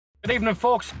Evening,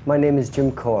 folks. My name is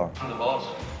Jim Core. I'm the boss.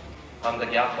 I'm the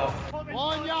gaffer.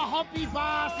 On your hoppy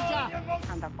bastard!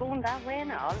 And they're going that way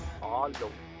now. All done.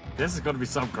 This is going to be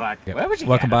some crack. Yeah. Where would you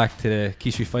Welcome get back to the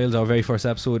Key Street Files, our very first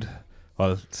episode.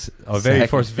 Well, our very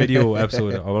first video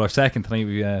episode. Or our second tonight.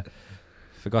 We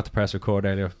forgot to press record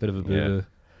earlier. Bit of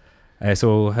a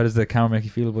so how does the camera make you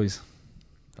feel, boys?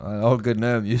 All good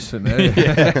now, I'm used to it now.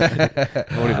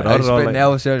 Only I was spitting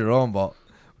hours earlier on, but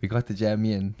we got the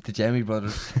Jamie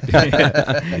brothers.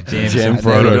 James Brothers.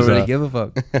 I don't really brothers. give a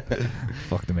fuck.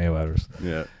 Fuck the Mayweathers.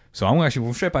 Yeah. So I'm actually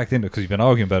going straight back into it because you've been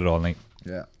arguing about it all night.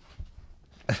 Yeah.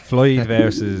 Floyd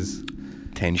versus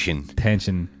Tension.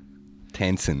 Tensing.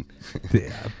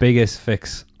 The biggest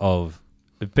fix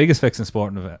in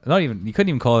sporting event. Not even, you couldn't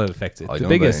even call it a fix. It's I the don't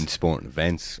biggest know in sporting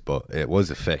events, but it was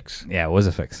a fix. Yeah, it was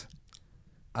a fix.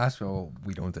 That's what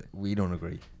we don't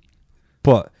agree.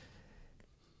 But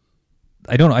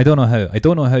I don't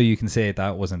know how you can say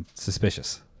that wasn't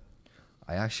suspicious.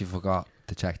 I actually forgot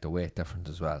to check the weight difference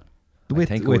as well. The weight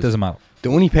doesn't matter. The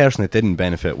only person that didn't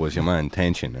benefit was your man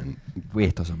Tension, and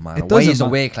Weight doesn't matter. It Why doesn't is the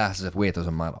ma- weight classes if weight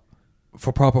doesn't matter?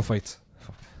 For proper fights.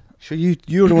 sure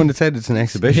you're the one that said it's an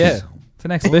exhibition. Yeah. It's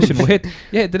an exhibition. Weight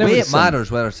Weight matters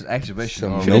whether it's an exhibition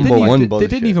Some or Sure, number one they bullshit.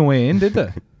 didn't even weigh in, did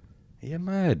they? You're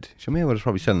mad. Sure, Mayweather's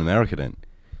probably selling America then.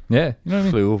 Yeah, you know what I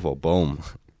mean? Flew over, boom.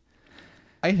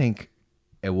 I think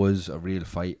it was a real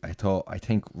fight. I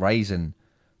think Ryzen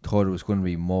thought it was going to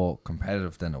be more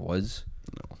competitive than it was.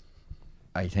 No.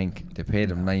 I think they paid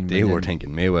him $9 million. They were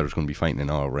thinking Mayweather's going to be fighting in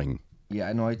our ring. Yeah,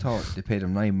 I know. I thought they paid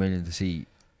him $9 million to see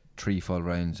 3 full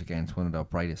rounds against one of their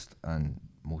brightest and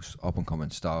most up and coming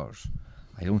stars.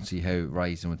 I don't see how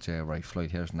Ryzen would say, "Right,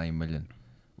 Floyd, here's $9 million.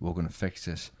 We're going to fix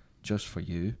this just for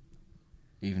you,"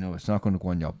 even though it's not going to go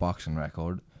on your boxing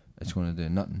record. It's going to do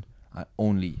nothing.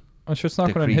 I'm sure it's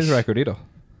not going on his record either.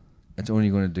 It's only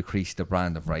going to decrease the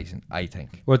brand of Ryzen, I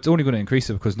think. Well, it's only going to increase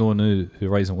it because no one knew who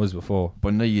Ryzen was before.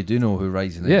 But now you do know who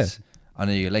Ryzen is. I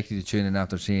know you're likely to tune in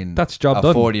after seeing That's job a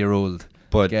done. 40-year-old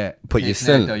But you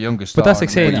still, their youngest But that's star like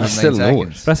saying in you 9 still know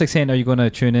seconds. it. But that's like saying, are you going to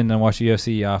tune in and watch the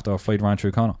UFC after Floyd ran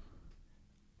through Conor?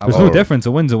 There's Or- no difference.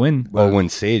 A win's a win. well, when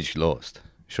Sage lost,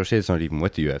 sure, Sage's not even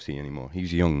with the UFC anymore.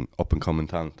 He's a young up and coming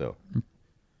talent though.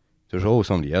 There's always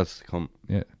somebody else to come.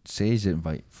 Yeah. Sage didn't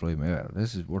fight Floyd Mayweather.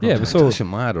 Yeah, but It so doesn't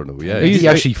matter though. Yeah, Are you- he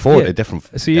actually fought yeah. a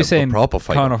different. So you're a saying proper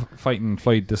fight. Conor fighting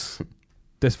Floyd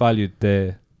disvalued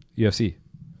the UFC?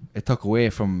 it took away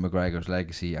from McGregor's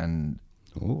legacy and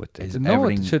Oh, it his did. No,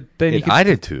 everything. it should. Then It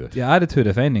added to it. Yeah, added to it,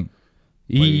 if anything.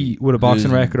 He with a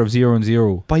boxing losing. record of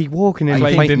 0-0. By walking in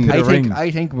Like, fighting. didn't- I the think ring.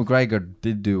 I think McGregor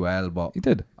did do well, but He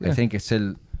did. I think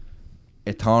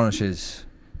it tarnishes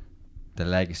the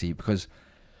legacy because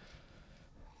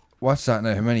what's that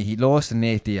now? How many he lost to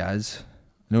Nate Diaz?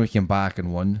 I know he came back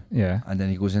and won, Yeah. and then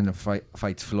he goes in and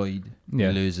fights Floyd. Yeah.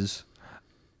 He loses.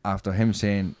 After him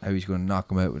saying how he's going to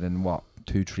knock him out within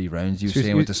 2-3 rounds, he was Sure,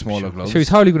 saying with the smaller gloves. So he's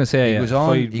hardly going to say He was on.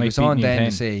 Floyd He might was beat on me in then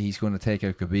 10. to say he's going to take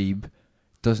out Khabib.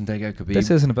 Doesn't take out Khabib. This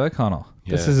isn't about Conor.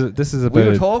 This Yeah. is about. we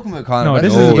were talking about Conor. No,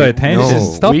 That's this all. is about tension.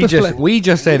 No, Stop we the just fla- we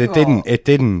just said it didn't. No. It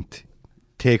didn't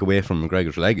take away from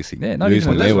McGregor's legacy. Yeah, not losing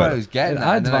even- That's what I Mayweather. was getting It at.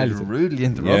 And adds then I value was to- rudely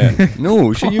interrupted. Yeah.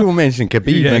 No, sure you were mentioning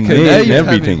Khabib Yeah, and Khabib. Nate Now and you're telling me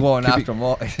everything. going after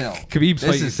more. You know, Khabib's this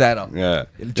fighting. is set up. Yeah.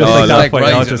 Just Oh, like that look, fight,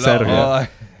 Ryzen, I just said it. look, Yeah.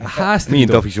 It has to Me be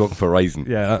and done. Duffy's working for Ryzen.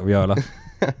 Yeah, we are. Like.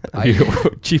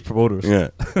 Chief promoters. Yeah.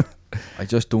 I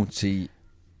just don't see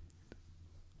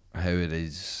how it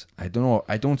is. I don't know.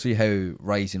 I don't see how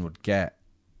Ryzen would get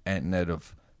anything out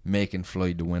of making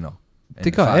Floyd the winner. in They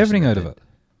the got fashion everything they out of did. it.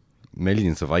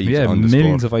 Millions of eyes Yeah, on the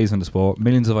millions sport. of eyes on the sport,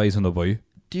 millions of eyes on the boy.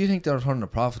 Do you think they're turning a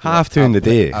profit? Half two in the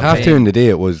day. Half two in the day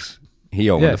it was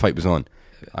here when Yeah. the fight was on.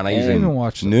 And I Yeah, was everyone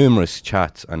watched it. in numerous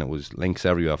chats and it was links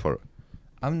everywhere for it.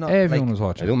 I'm not. Everyone like, was I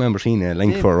watching. don't remember seeing a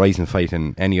link Yeah. for a Ryzen fight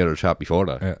in any other chat before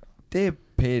that. Yeah. They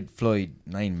paid Floyd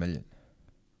 $9 million.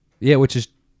 Yeah, which is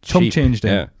chump Cheap, change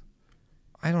then. yeah.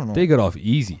 I don't know. They got off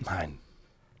easy. Man,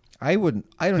 I wouldn't.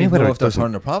 I don't Mayweather even know if they're doesn't-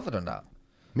 turning a profit on that.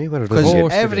 Mayweather Because doesn't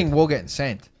course get, they everything we're getting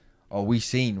sent or we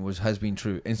seen has been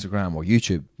through Instagram or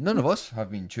YouTube. None of us have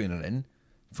been tuning in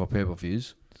for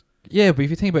pay-per-views. Yeah, but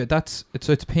if you think about it,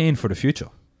 it's paying for the future.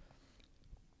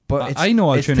 But I- it's, I know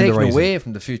I'll it's tune into taken Ryzen. away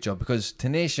from the future because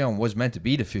Tenacious Young was meant to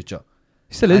be the future.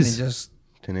 He still And is. he just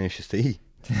Tenacious D.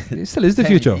 He still is the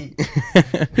future.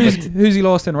 Who's he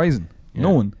lost in Ryzen? Yeah. No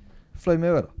one. Floyd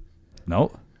Mayweather.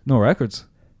 No records.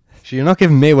 So you're not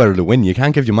giving Mayweather the win. You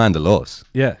can't give your man the loss.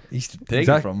 Yeah. He's taken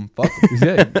Exact- from. Fuck.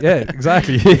 yeah,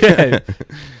 exactly. Yeah.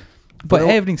 But But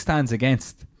everything stands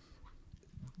against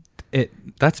it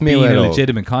That's being a Mayweather.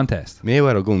 legitimate contest.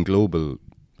 Mayweather going global,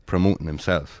 promoting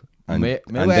himself. And, Mayweather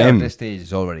and at then this stage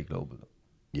is already global.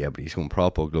 Yeah, but he's going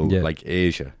proper global, Yeah. like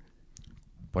Asia.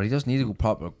 But he doesn't need to go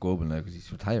proper global now because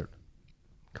he's retired.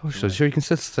 Gosh, so sure he can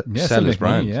still Yeah, sell his make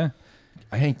money, brand. yeah.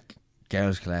 I think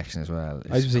Garrett's collection as well.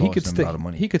 I was Is say, he could costing him stick. a lot of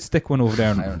money. He could stick one over there.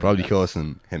 I And, don't Probably think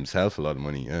costing himself a lot of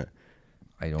money, yeah.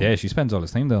 I don't. yeah, she spends all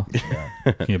his time though.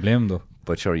 Can you blame him though?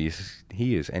 But sure, he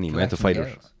is any mental Collecting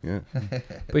fighter. girls. Yeah.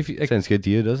 But if you like, Sounds good to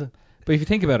you, does it? but if you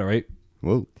think about it, right,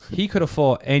 Well, he could have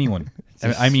fought anyone.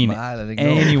 I mean, smile and ignore.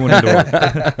 anyone in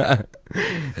the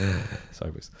world.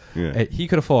 Sorry, boys. yeah. He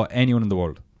could have fought anyone in the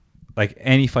world, like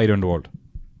any fighter in the world.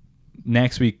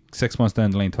 Next week, 6 months down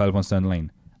the line, 12 months down the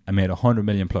line, I made 100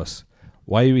 million plus.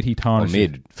 Why would he I tarnish?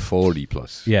 made 40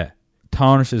 plus. Yeah,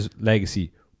 tarnish his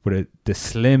legacy with the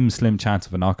slim chance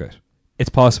of a knockout. It's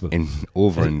possible. In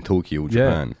Tokyo,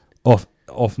 Japan.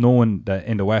 Of knowing that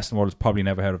in the Western world, it's probably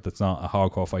never heard of. That's not a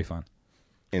hardcore fight fan.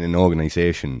 In an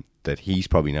organisation that he's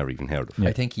probably never even heard of. Yeah.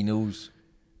 I think he knows,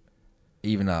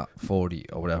 even at 40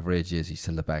 or whatever age he is, he's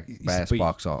still the best but-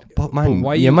 boxer. But man,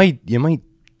 why you might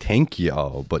think you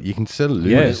are, but you can still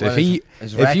lose. Well,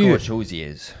 His record shows he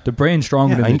is. The brain's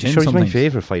stronger than I'm the chin sure he's my sometimes.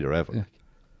 favourite fighter ever. Yeah.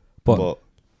 But, But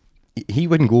he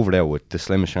wouldn't go over there with the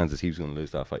slimmest chances he was going to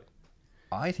lose that fight.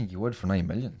 I think he would for 9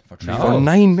 million. For 3 No. For rounds.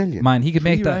 9 million. man, he could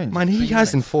make 3 that. rounds. Man, he 3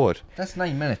 hasn't minutes. fought. That's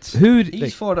 9 minutes. Who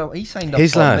He's fought up, he signed up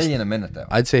His for last- $1 million a minute though.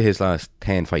 I'd say his last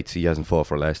 10 fights he hasn't fought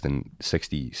for less than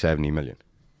 60, 70 million.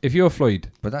 If you're Floyd,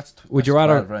 But that's would you 12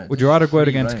 rather rounds. would you rather go out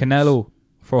 3 against rounds. Canelo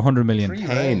for 100 million? 3 10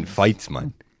 rounds. fights,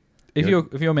 man. If you're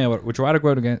Mayweather, would you rather go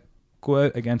out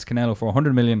against Canelo for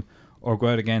 100 million or go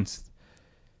out against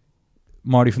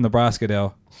Marty from Nebraska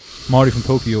there, Marty from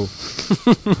Tokyo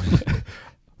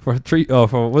for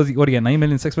what do you get, 9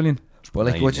 million, 6 million? Well,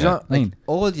 like, 9, what you yeah. not, like, 9.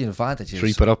 all the advantages,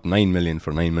 Three put up 9 million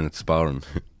for 9 minutes sparring.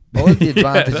 all the that's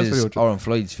advantages what you're- are in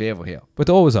Floyd's favour here. But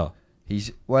they always are.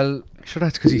 He's, well, Sure,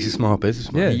 that's because he's a small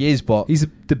businessman. Yeah. he is, but He's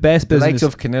the best the business. likes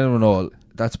of Canelo and all,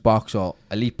 that's boxer,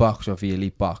 elite boxer v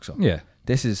elite boxer. Yeah.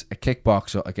 This is a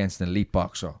kickboxer against an elite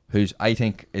boxer, who's I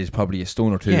think is probably a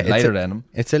stone or two Yeah, it's lighter a- than him.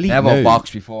 It's elite Never now.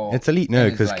 boxed before. It's elite now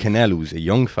in his because life. Canelo's a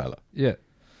young fella. Yeah.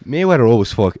 Mayweather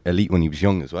always fought elite when he was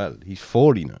young as well. He's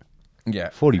 40 now. Yeah.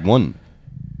 41.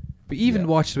 But even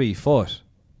watch the way he fought.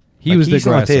 He Like, was the he's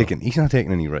not aggressor.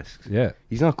 taking any risks. Yeah.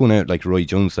 He's not going out like Roy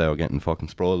Jones style getting fucking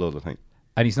sprawled all the time.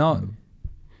 And he's not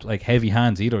like heavy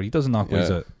hands either. He doesn't knock boys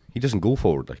out. He doesn't go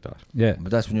forward like that. Yeah.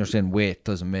 But that's when you're saying weight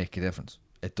doesn't make a difference.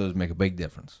 It does make a big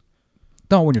difference.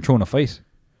 Not when you're throwing a fight.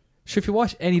 Sure, if you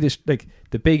watch any of this, like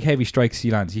the big heavy strikes he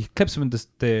lands, he clips him in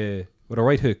the with a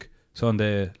right hook, so on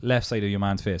the left side of your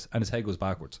man's face, and his head goes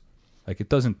backwards. Like it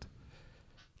doesn't.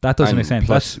 That doesn't And make sense.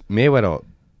 Plus, Mayweather,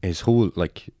 his whole,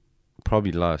 like, probably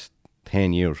the last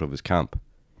 10 years of his camp,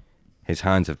 his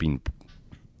hands have been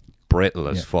brittle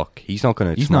as Yeah. fuck. He's not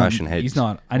going to He's not. smashing heads. He's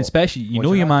not. And Well, especially, you what know,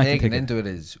 you're your not man can taking take it. into it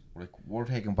is like we're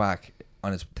taking back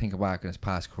on his thinking back on his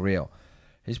past career.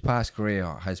 His past career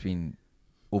has been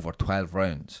over 12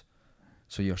 rounds.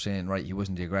 So you're saying right, he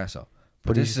wasn't the aggressor,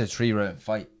 but this is a 3-round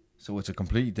fight, so it's a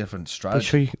completely different strategy. But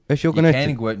sure, if you're you going can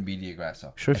to... go out and be the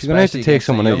aggressor. Sure, if you're going to have to especially take against a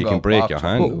someone out, you younger can break your boxer,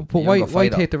 hand. But a why younger why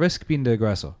fighter. take the risk being the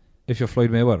aggressor if you're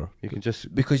Floyd Mayweather? You can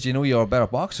just... Because you know you're a better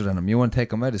boxer than him. You want to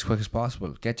take him out as quick as possible.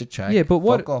 Get your check. Yeah, but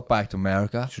what- Fuck off back to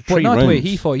America. But Three not the way rounds.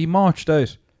 he fought. He marched out,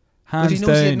 Because hands he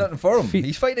knows he had down. nothing for him. feet-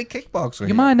 He's fighting a kickboxer. Your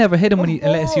here. man never hit him when Come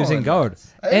unless he was in on. guard.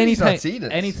 How did he not see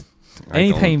this?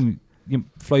 Anytime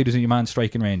Floyd was in your man's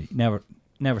striking range, he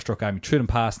never struck at him. He threw him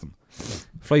past him.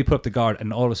 Floyd put up the guard,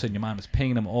 and all of a sudden your man was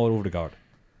pinging him all over the guard.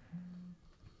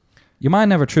 Your man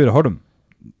never threw to hurt him.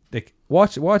 Like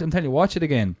watch. I'm telling you, watch it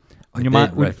again. I Your did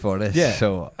man right for this. Yeah,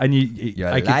 So and you're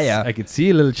a I could, liar. I could see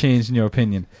a little change in your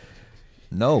opinion.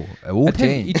 no, it I won't tell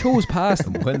you, change. he chose past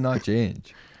him, will not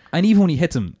change. and even when he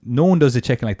hits him, no one does the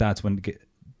chicken like that when they get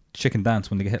chicken dance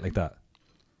when they get hit like that.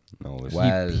 No, it's...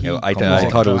 Well, I come on.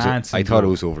 thought it was... Glancing I thought it blow.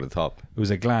 was over the top. It was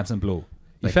a glancing blow.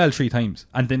 He Like- fell 3 times,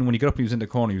 and then when he got up, he was in the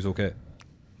corner. He was okay.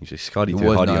 He's just Scotty He too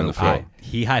was hotty not on the on floor. fire.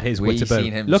 He had his We wits about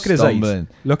seen him him. Look at his eyes. stumbling.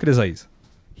 Look at his eyes.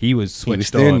 He was He switched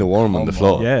was doing on. the worm on the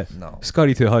floor. Yeah. No.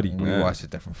 Scotty too hotty. We Yeah. watched a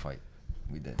different fight.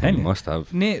 We did. Ten. He must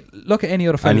have. Nate, look at any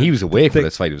other fight. And he was awake for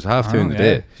this fight. It was half 2 in the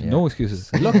day. No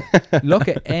excuses. Look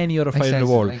at any other fight in the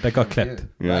world that got clipped.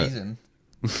 Yeah. Rising.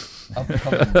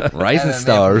 Up-and-coming Rising MMA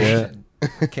stars. promotion.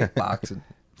 Kickboxing.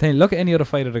 Then look at any other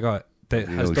fighter that has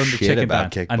You know done the shit chicken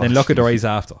about dance, and then look at their eyes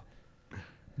after.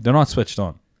 They're not switched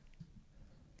on.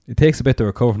 It takes a bit to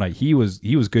recover. Now he was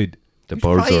good The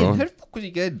birds are How on. the fuck was he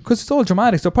good? because it's all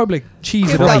dramatic. They're probably like cheese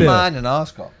Give it up that there. man an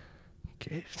Oscar.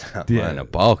 Give that Yeah. man a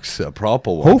box, a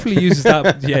proper one. Hopefully he uses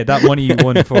that money he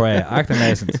won for acting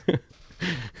lessons.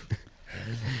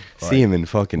 See him in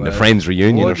fucking the Well, Friends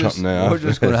reunion we're or something now. We're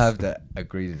just going to have to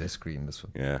agree to disagree in this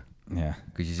one. Yeah. Yeah.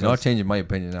 Because he's not changing my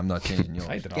opinion, I'm not changing yours.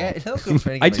 I don't know. Get, look, I'm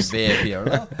trying to I get just- my vape here,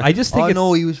 look. I just think Oh it's,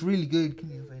 no, he was really good. Give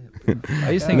me a vape.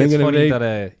 I just think Yeah. it's I'm gonna funny make-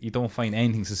 that you don't find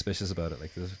anything suspicious about it.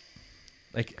 Like,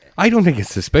 like I don't think it's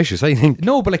suspicious. I think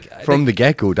no, but like from like, the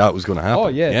get-go that was going to happen. oh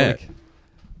yeah, like,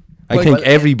 I think Well,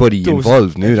 everybody those-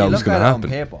 involved knew If that you was look going to at it happen. on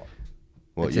paper,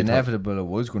 What it's you thought? inevitable it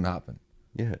was going to happen.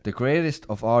 Yeah. The greatest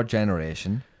of our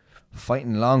generation,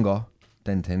 fighting longer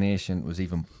than the nation was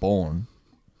even born,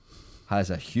 has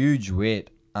a huge weight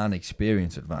and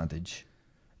experience advantage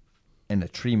in a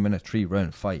 3-minute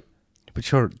 3-round fight. But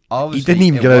sure, he Obviously, didn't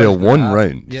even it get out was of gonna one happen.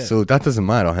 round. Yeah. So that doesn't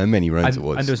matter how many rounds it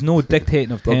was. and there's no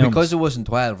dictating of But terms. because it wasn't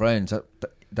 12 rounds,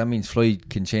 that means Floyd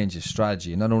can change his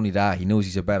strategy. And not only that, he knows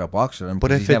he's a better boxer. And But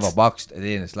because if he's never it's- boxed a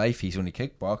day in his life, he's only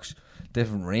kickboxed.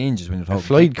 Different ranges when you're talking If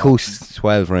Floyd kickboxing. coasts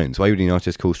 12 rounds, why would he not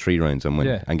just coast 3 rounds and win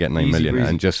Yeah. and get 9 Easy million breezy.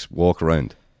 and just walk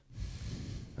around?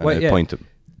 And Well, I'd yeah. point him.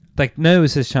 like now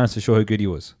is his chance to show how good he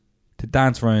was, to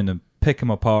dance around and pick him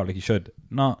apart like he should,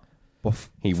 not But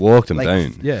He walked him like,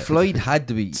 down. Yeah. Floyd had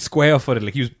to be square footed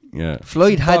like he was. Yeah.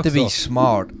 Floyd had to Boxed be up.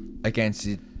 smart against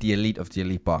the elite of the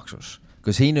elite boxers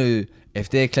because he knew if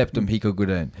they clipped him, he could go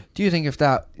down. Do you think if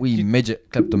that wee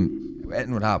midget clipped him,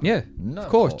 anything would happen? Yeah, Not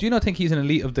of course. at all. Do you not think he's an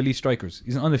elite of the elite strikers?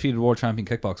 He's an undefeated world champion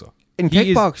kickboxer. In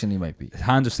He is- kickboxing, he might be. His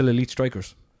hands are still elite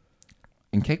strikers.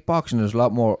 In kickboxing, there's a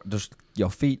lot more. There's your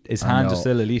feet. His and hands are your-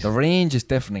 still elite. The range is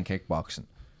different in kickboxing.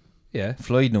 Yeah,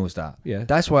 Floyd knows that. Yeah.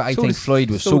 That's why I So think does- Floyd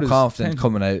was so so does confident Tank.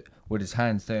 coming out with his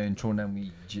hands down, throwing them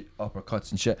wee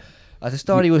uppercuts and shit. At the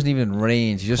start, he wasn't even in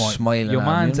range. He just Point. smiling. Your at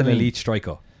him, man's you know an what I mean? elite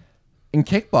striker. In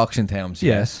kickboxing terms,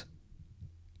 yes.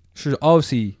 Sure,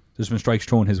 obviously, there's been strikes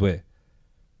thrown his way.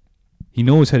 He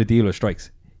knows how to deal with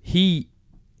strikes. He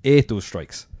ate those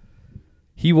strikes.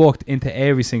 He walked into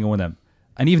every single one of them,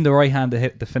 and even the right hand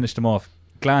that finished him off,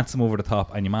 glanced him over the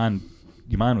top, and your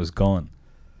man was gone.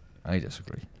 I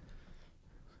disagree.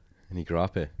 Any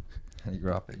grappe. I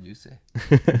grew up in you say.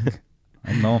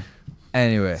 I don't know.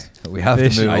 Anyway, we have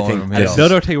Fish, to move I on think from this- here. There's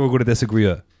another thing we're going to disagree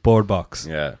with. Board box.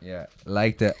 Yeah. Yeah,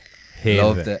 liked it. Hated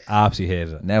Loved it. it. Absolutely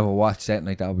hated it. Never watched something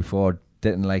like that before.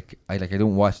 Didn't like. I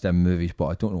don't watch them movies, but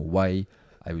I don't know why.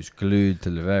 I was glued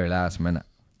till the very last minute.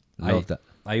 Loved it.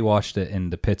 I watched it in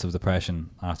the pits of depression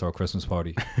after our Christmas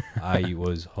party. I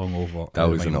was hungover. That out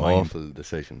of was my an mind. awful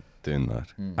decision doing that.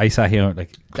 I sat here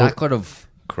like That could have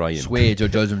Crying. swayed your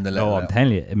judgment a little. no, I'm bit.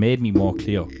 telling you, it made me more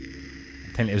clear.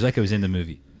 I'm telling you, it was like I was in the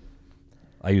movie.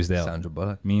 I was there. Sandra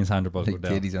Bullock. Me and Sandra Bullock Like were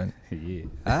there. titties on. Yeah.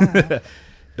 Ah.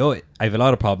 No, I have a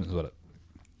lot of problems with it.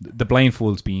 The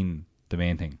blindfolds being the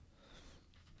main thing.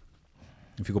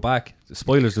 If you go back, the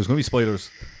spoilers. There's going to be spoilers.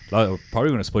 We're probably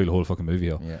going to spoil the whole fucking movie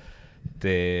here.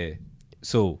 Yeah.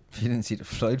 So If you didn't see the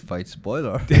Floyd fight,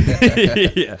 spoiler.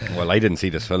 yeah. Well, I didn't see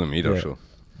this film either, Yeah. so.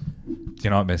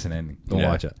 You're not missing anything. Don't Yeah.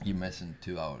 watch it. You're missing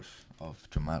 2 hours of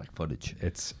dramatic footage.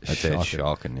 It's I'd say shocking. it's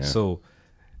shocking, yeah. So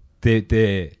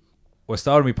the what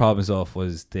started me problems off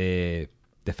was the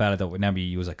fella that whenever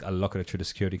he was like, I'll look at it through the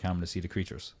security camera to see the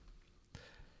creatures.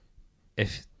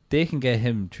 If they can get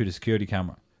him through the security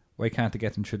camera, why can't they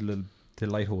get him through the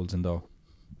light holes in their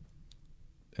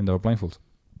blindfolds?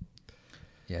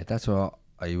 Yeah, that's what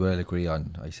I will agree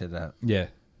on. I said that. Yeah,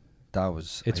 That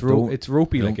was. it's I don't- it's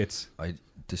ropey. I Like don't-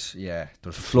 it's yeah,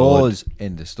 there's flaws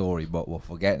in the story, but we're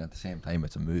forgetting at the same time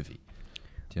it's a movie.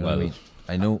 Do you know what I Well, mean?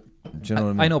 I know. Do you know what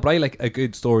I mean? I know, but I like a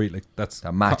good story like that's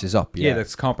That matches up. Yeah.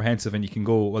 that's comprehensive, and you can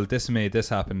go, well, this made this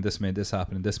happen, this made this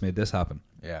happen, and this made this happen.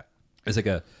 Yeah. It's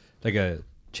like a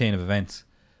chain of events.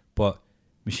 But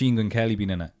Machine Gun Kelly being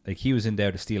in it, like he was in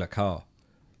there to steal a car,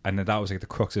 and then that was like the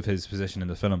crux of his position in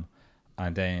the film.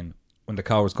 And then when the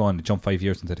car was gone, they jumped 5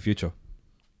 years into the future.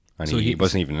 And So he he-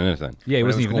 wasn't even in it then. Yeah, he But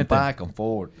wasn't it even was in going it then. back and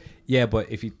forward. Yeah,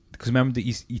 but if you, because remember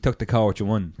he took the car what you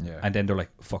won, Yeah. and then they're like,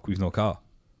 "Fuck, we've no car."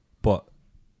 But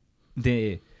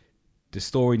the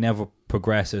story never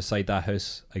progressed outside that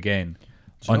house again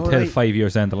Do you know until what I- 5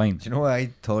 years down the line. Do you know what I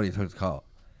thought he took the car?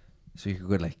 So you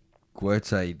could go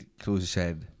outside, close the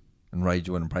shed, and ride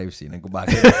you in privacy, and then go back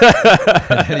in.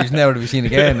 And then he's never to be seen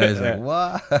again. And I was like,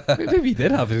 what? Maybe he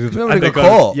did have it. Remember And the they got-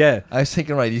 call? Yeah. I was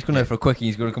thinking, right, he's going out for a quickie,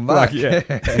 he's going to come back. Yeah.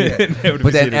 Never to But be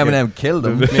then seen again. Eminem killed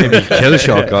him. Maybe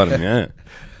Killshot got him, yeah.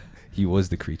 He was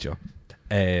the creature.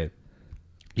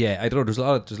 Yeah, I don't know. There's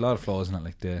a lot of flaws in it.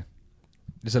 Like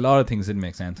there's a lot of things that didn't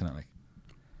make sense in it. Like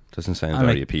Doesn't sound And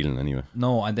very like- appealing anyway.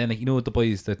 no, and then like the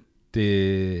boys that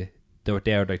they were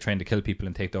there like trying to kill people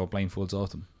and take their blindfolds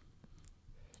off them.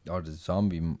 Or the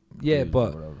zombie. Yeah, dude or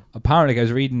but whatever. apparently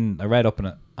I read up on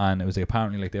it, and it was like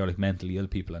apparently like they were like mentally ill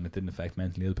people, and it didn't affect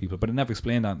mentally ill people. But it never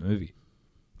explained that in the movie.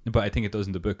 But I think it does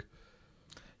in the book.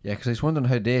 Yeah, because I was wondering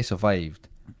how they survived.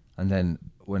 And then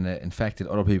when it infected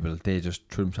other people, they just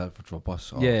threw themselves into a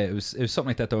bus. Or Yeah, it was something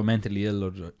like that. They were mentally ill,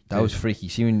 or that was freaky.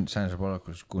 See when Sandra Bullock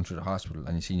was going through the hospital,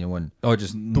 and you seen one, or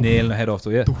just nailing the head off. So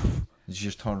yeah, she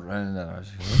just turned around, and I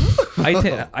was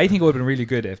like, I think it would have been really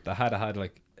good if they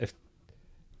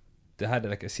had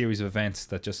like a series of events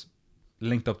that just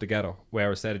linked up together, where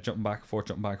instead of jumping back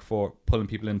and forth, pulling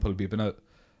people in, pulling people out,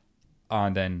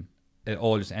 and then it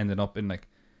all just ended up in like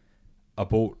a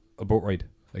boat ride,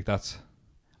 like that's.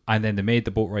 And then they made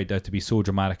the boat ride out to be so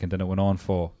dramatic, and then it went on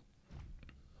for,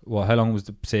 well, how long was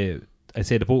I'd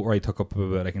say the boat ride took up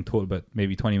about, like in total about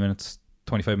maybe 20 minutes,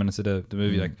 25 minutes of the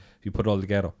movie, like if you put it all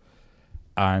together.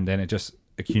 And then it just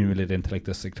accumulated into like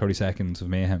this like 30 seconds of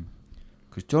mayhem.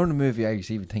 because during the movie I was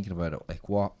even thinking about it, like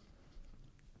what,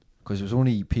 because it was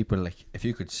only people, like if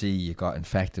you could see you got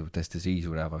infected with this disease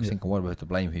or whatever, I was thinking, what about the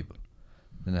blind people?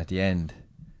 Then at the end,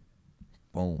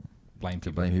 boom, Blind the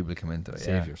people. blind people come into it.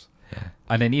 Saviors. Yeah.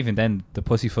 And then even then, the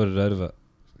pussyfooted out of it.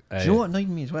 Do you know what annoyed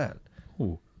me as well?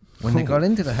 Ooh. When they got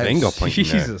into the house, Finger pointing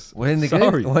there. Jesus. when they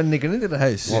Sorry. got into the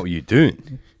house, What were you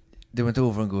doing? they went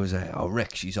over and goes, "Oh,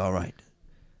 Rick, she's all right,"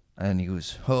 and he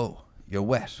goes, "Oh, you're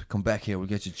wet. Come back here. We'll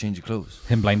get you to change your clothes."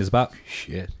 Him blind as bat.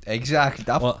 Shit. Exactly.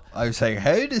 That, Well- I was like,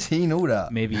 how does he know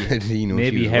that? Maybe How did he know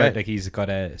maybe she was heard wet? like he's got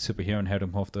a superhero and heard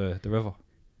him off the river.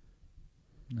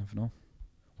 Never know.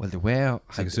 Well, they were.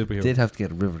 It's like a superhero. Did have to get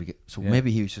a river to get. So Yeah.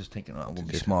 maybe he was just thinking, "Oh, I'm gonna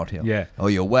be smart here." Yeah. Oh,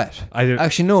 you're wet. I did-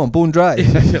 Actually, no, I'm bone dry.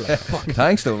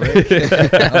 Thanks, though, Rick.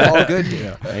 I'm all good.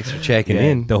 Yeah. Thanks for checking Yeah,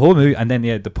 in. the whole movie, and then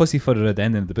the pussyfooted at the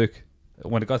end of the book.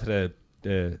 When it got to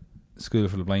the school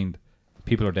for the blind,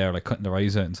 people are there like cutting their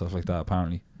eyes out and stuff like that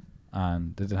apparently,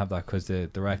 and they didn't have that because the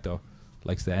director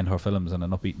likes to end her films on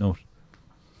an upbeat note,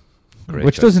 Great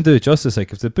which choice. doesn't do it justice.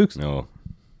 Like if the books No,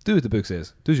 do what the book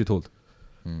says, do as you're told.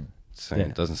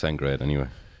 it doesn't sound great anyway.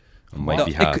 On my No,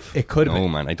 behalf. it could have No,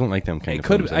 been. man, I don't like them kind It of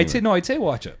could. films. I'd say anyway. no. I'd say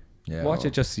watch it. Yeah, Watch well,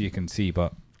 it just so you can see.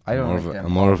 But I don't like them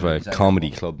I'm more of a movies. I comedy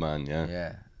like- club man, yeah.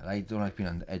 Yeah. And I don't like being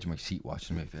on the edge of my seat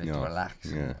watching a movie. I like No. to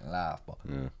relax and laugh. But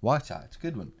Yeah. watch that. It's a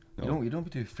good one. No. You don't be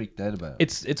too freaked out about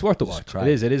it. it's worth the Just watch. cry.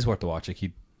 It is worth the watch. Like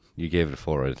You gave it a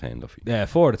 4 out of 10, Duffy.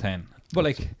 4 out of 10. But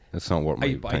like That's not worth my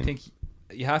I time. think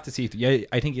you have to see it. Yeah,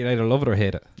 I think you either love it or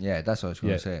hate it. Yeah, that's what I was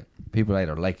going to say. People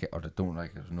either like it or they don't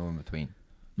like it. There's no in between.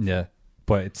 Yeah,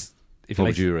 but it's if you What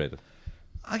like, would you rate it?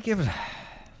 I give it.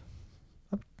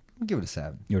 I'll give it a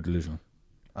 7. you're delusional.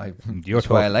 That's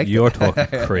why I liked You're it. talking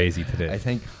crazy today. I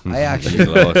think I actually You've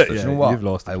lost it. You Yeah, know what? you've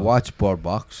lost the I plot. watched Bird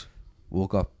Box.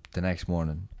 Woke up the next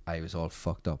morning. I was all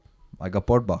fucked up. I got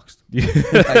bird boxed. I did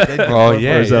get Oh, bird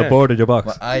yeah, There's a board in your box.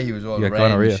 My eye was all You got red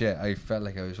and gonorrhea. shit. I felt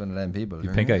like I was one of them people.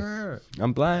 You pink eye. "Grr."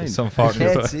 I'm blind. Some I fart in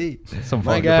your can't foot. see. Some My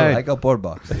fart in your guy, foot. I got bird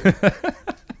boxed.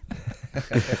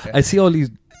 I see all these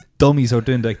dummies are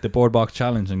doing like the board box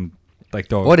challenge and like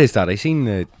the What is that? I seen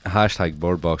the hashtag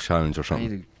Bird Box Challenge or I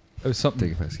something. need it was to something.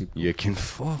 take a piss. Keep You can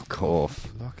fuck off.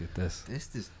 Look at this.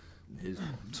 This is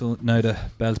So now the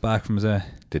Bell's back from his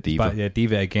The diva.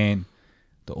 Diva again.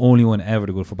 The only one ever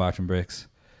to go for bathroom breaks.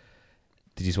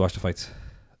 Did you watch the fights?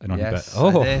 I don't Yes, bet.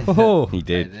 Oh, I did. oh, He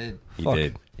did. I did. He Fuck.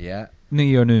 did. Yeah. new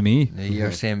year, new me. Now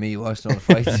you're saying me watching all the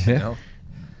fights, you know?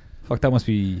 Fuck, that must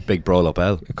be Big brawl up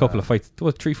L. a couple of fights.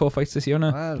 What, 3-4 fights this year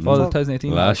now? Well, All fuck.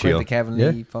 2018. Last Quit year. the Kevin Yeah.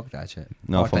 Lee, fuck that shit.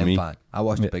 Not for Part-time me. fan. I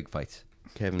watch Yeah. the big fights.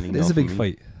 Kevin Lee. It is a not big for me.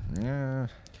 fight. Yeah.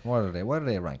 What are they? What are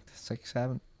they ranked? 6,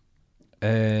 7?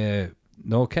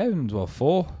 No, Kevin's well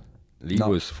 4 Lee No.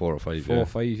 was 4 or 5. 4 Yeah. or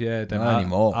 5, yeah. Then Not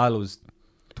anymore. Al was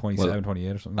 27, Well, 28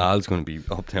 or something. Al's going to be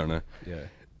up there now. Yeah.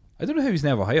 I don't know how he's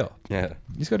never higher. Yeah.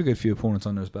 He's got a good few opponents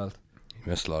under his belt. He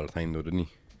missed a lot of time though, didn't he?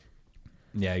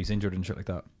 Yeah, he's injured and shit like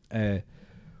that.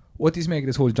 What do you make of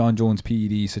this whole Jon Jones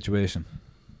PED situation?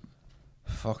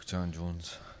 Fuck Jon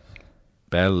Jones.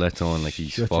 Bell lets on like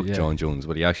he's Shut fucked you, yeah. Jon Jones,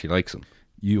 but he actually likes him.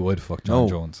 You would fuck Jon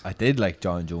Jones. I did like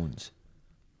Jon Jones.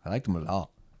 I liked him a lot.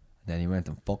 Then he went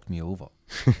and fucked me over.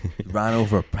 He ran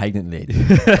over a pregnant lady.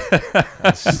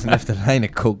 And sniffed a line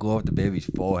of coke off the baby's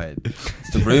forehead.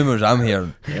 It's the rumours I'm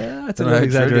hearing. Yeah, that's Don't an know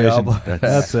how true they exaggeration. are, but-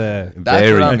 That's That's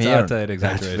Very- what I'm that's hearing. an That's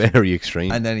exaggeration. very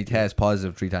extreme. And then he tests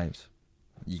positive 3 times.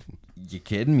 You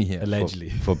kidding me here? Allegedly.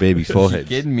 For baby's You forehead.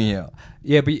 kidding me here?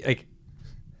 Yeah, but like,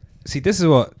 see, this is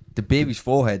what The baby's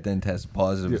forehead then tests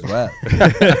positive as well.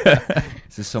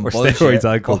 This is some Or bullshit. steroids,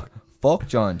 alcohol. Fuck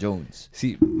Jon Jones.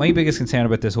 See, my biggest concern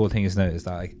about this whole thing is that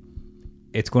like,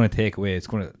 it's going to take away, it's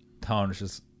going to tarnish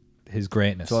his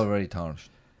greatness. It's already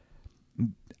tarnished.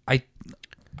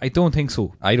 I don't think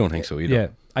so. I don't think so either. Yeah,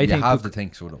 I You think. have to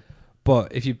think so though.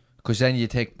 But if you, Because then you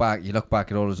look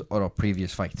back at all those other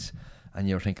previous fights, and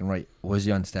you're thinking, right, was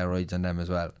he on steroids on them as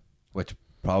well? Which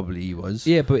probably he was.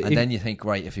 Yeah, but and if- then you think,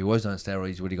 right, if he was on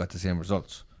steroids, would he got the same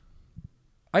results?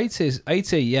 I'd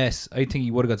say yes. I think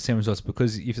he would have got the same results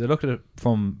because if you look at it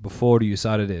from before the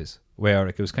USADA days, where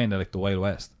like it was kind of like the Wild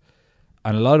West,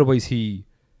 and a lot of ways he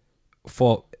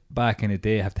fought back in the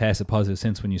day have tested positive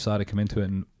since when USADA come into it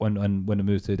and when they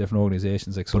moved to different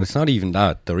organisations. Like, so but it's not even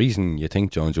that. The reason you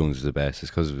think Jon Jones is the best is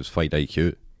because of his fight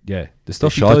IQ. Yeah, the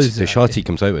stuff he does, the shots he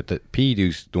comes out with. The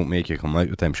PEDs don't make you come out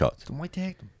with them shots. Then why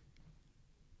take them?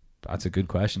 That's a good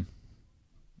question.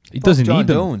 He doesn't Jon need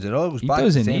them. Jones, it always He back the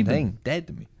doesn't same need them. thing. Dead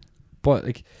to me. But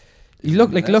like,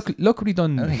 look what he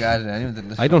done. I don't think I added anyone to the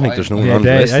list. I don't think there's no Yeah, one on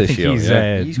the list I this think year. he's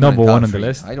yeah. He's number going top one on the three.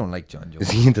 list. I don't like Jon Jones.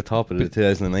 Is he in the top of the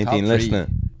 2019 list now?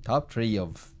 Top three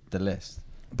of the list.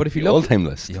 But if you The look, all-time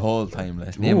list. The whole time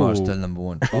list. Neymar Ooh. still number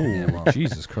one. Fuck Neymar.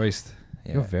 Jesus Christ,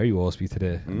 Yeah. you're very waspy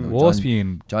today. Mm. Waspy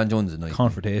and Jon Jones is nice.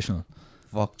 confrontational.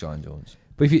 Fuck Jon Jones.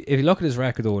 But if you look at his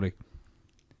record though, like,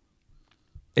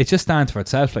 it just stands for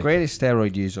itself. Like, Greatest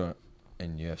steroid user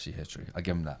in UFC history. I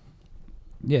give him that.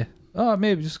 yeah. Oh,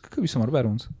 maybe just could be some of the better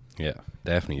ones. Yeah,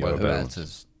 definitely. Well, Well, who else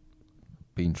has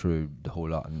been through the whole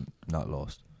lot and not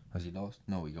lost? Has he lost?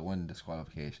 No, he got one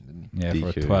disqualification, didn't he?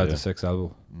 Yeah, for a DQ, 12 yeah. to 6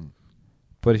 elbow. Mm.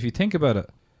 But if you think about it,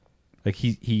 like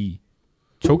he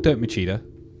choked out Machida,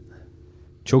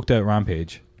 choked out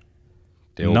Rampage.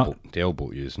 the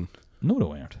elbow using. No, they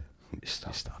weren't.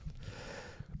 Stop.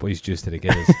 But he's just to the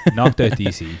gills. Knocked out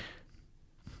DC.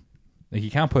 Like,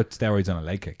 you can't put steroids on a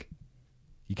leg kick.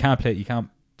 You can't play. You can't.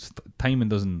 Timing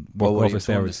doesn't work Well, would over he have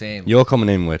thrown the steroids. same? You're coming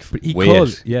in with he weight,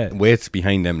 could, yeah. weights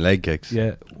behind them leg kicks.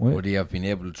 Yeah, Would he have been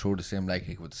able to throw the same leg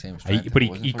kick with the same strength? but if it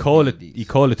wasn't he for called it. PEDs? He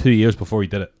called it 2 years before he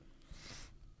did it.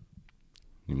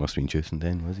 He must have been juicing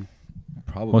then, was he?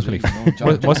 Probably. Must be like, No, Jon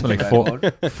must be Jones like is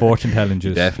very good. fortune telling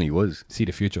juice. Definitely was. See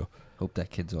the future. Hope that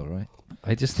kid's all right.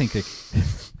 I just think like,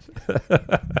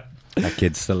 That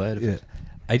kid's still out of yeah. it.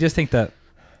 I just think that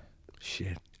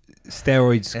Shit.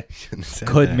 steroids Shouldn't have said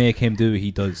could that. make him do what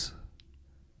he does.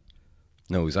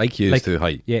 No, his IQ is Like- too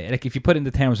high. Yeah, like if you put it in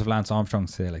the terms of Lance Armstrong,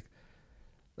 say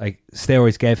like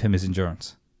steroids gave him his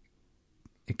endurance.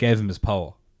 It gave him his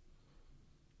power.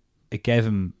 It gave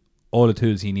him all the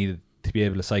tools he needed to be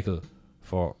able to cycle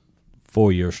for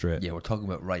 4 years straight. Yeah, we're talking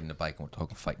about riding a bike and we're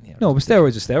talking fighting here. No, but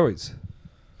steroids are steroids.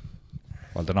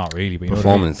 Well, they're not really, but you know what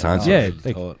I mean? Performance Yeah,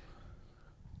 enhancers.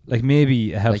 like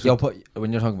maybe it helps. Like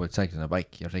when you're talking about cycling a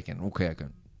bike, you're thinking, okay, I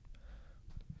can.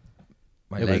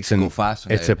 My Yeah, but legs it's can an- go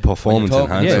faster. it's now. a performance When you're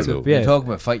talking enhancer, about- though. Yeah. When you're talking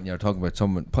about fighting, you're talking about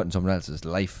someone putting someone else's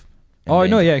life. in Oh, I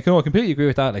know. danger. Yeah, I completely agree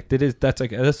with that. Like,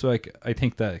 that's like I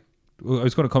think that I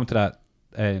was going to come to that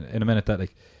in a minute. That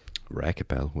like, Racket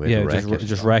bell. yeah,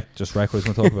 just wreck what I was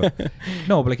going to talk about.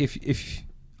 No, but like if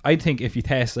I think if you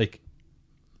test like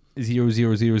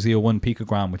 0.0001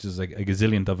 picogram, which is like a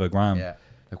gazillionth of a gram, Yeah.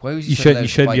 Like why was you he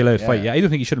should be allowed to fight. Yeah, I don't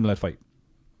think you should be allowed to fight.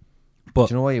 But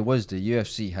Do you know why it was? The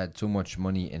UFC had so much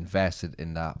money invested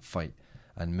in that fight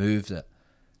and moved it.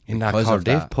 In that because card, of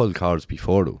they've that. pulled cards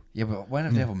before though. Yeah, but when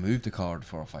have they ever moved the card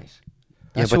for a fight?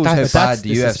 Yeah, That but shows that's- how bad that's the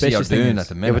the UFC are suspicious thing doing is- at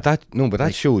the Yeah, minute. but that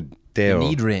Like, showed they their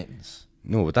need ratings.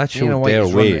 no, but that You know showed why their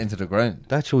he's running way. into the ground.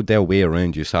 That showed their way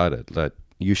around USADA. That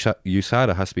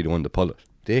USADA has to be the one to pull it.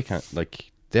 They can't.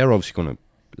 Like they're obviously going to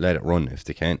let it run if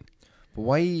they can. But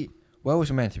why? Where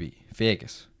was it meant to be?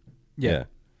 Vegas. yeah,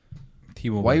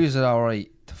 T-Mobile. Why was it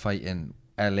alright to fight in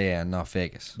LA and not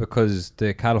Vegas? Because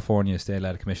the California State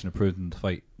Athletic Commission approved them to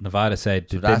fight. Nevada said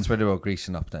So they that's didn't. where they were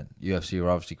greasing up then. UFC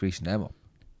were obviously greasing them up.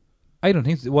 I don't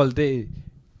think so. Well,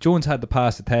 Jones had to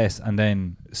pass the test and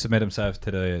then submit himself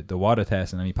to the water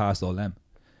test, and then he passed all them.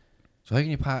 So how can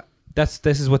you pat? This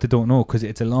is what they don't know, because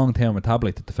it's a long term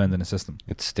metabolite to defend in the system.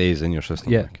 It stays in your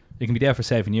system. Yeah, Like. it can be there for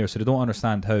 7 years, so they don't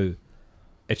understand how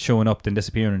it's showing up then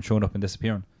disappearing and showing up and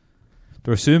disappearing.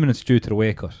 They're assuming it's due to the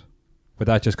weight cut, but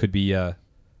that just could be.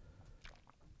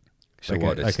 So like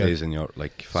what? a- It like a- stays in your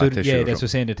like fat So tissue. yeah, or that's what something? I'm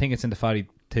saying. They think it's in the fatty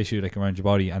tissue, like around your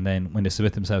body, and then when they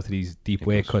submit themselves to these deep It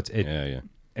weight goes- cuts, yeah.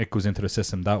 it goes into the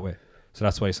system that way. So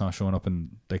that's why it's not showing up in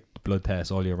like blood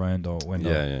tests all year round or when.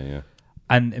 Yeah.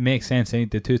 And it makes sense. The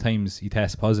 2 times he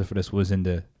tested positive for this was in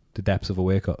the depths of a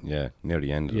weight cut. Yeah, near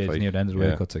the end of Yeah, the fight. it's near the end of the yeah.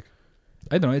 weight cut. Like,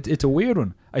 I don't know. It's a weird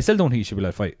one. I still don't think he should be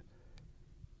allowed to fight.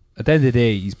 At the end of the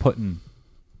day, he's putting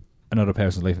another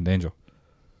person's life in danger.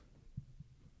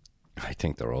 I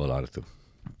think they're all at it though.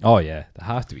 Oh yeah, they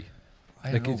have to be.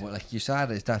 I Like don't it- know, but like you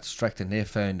said, it's that strict, and they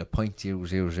found a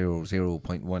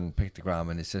 0.0000.1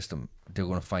 pictogram in his system. They're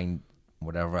going to find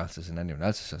whatever else is in anyone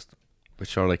else's system. But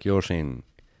sure, like you're saying,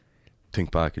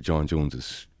 think back at Jon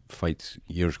Jones's fights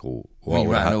years ago. When he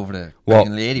would ran ha- over the What?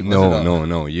 fucking lady.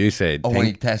 No. You said. Oh, when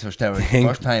he think, tested for steroids think-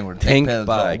 the first time, or the think pills,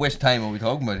 back. or which time are we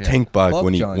talking about here? think back Fuck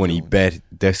when he Jon when he Jones. bet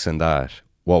this and that.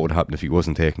 What would happen if he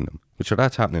wasn't taking them? But sure,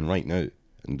 that's happening right now.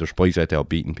 And there's boys out there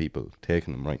beating people,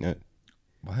 taking them right now.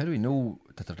 Well, how do we know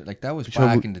that? Like that was Sure,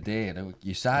 back in the day.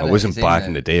 USADA. It wasn't back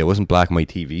in the day. It wasn't black my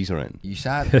TVs around.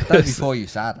 USADA. That's before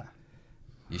USADA.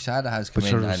 USADA has come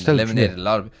But in sure, and still eliminated a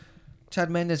lot of. Chad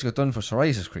Mendes got done for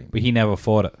psoriasis cream. But he never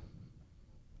fought it.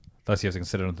 That's you have to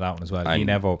consider into that one as well. He And-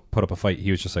 never put up a fight. He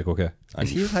was just like, okay. And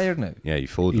Is he retired now? Yeah, he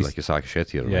folded He's- like a sack of shit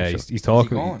the other Yeah, way, he's, so. he's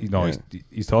talking. gone? No, Yeah.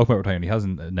 he's talking about retiring. He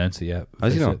hasn't announced it yet.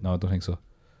 Has he That's not? it. No, I don't think so.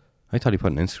 I thought he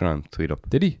put an Instagram tweet up.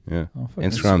 Did he? Yeah. Oh, fuck.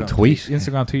 Instagram tweet.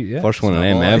 Instagram tweet. Yeah. First one of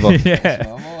Small them boy. ever.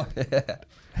 yeah.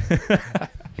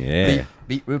 Yeah.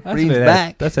 Beetroot That's Green's a bit-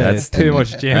 back. That's too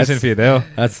much Jameson for you now.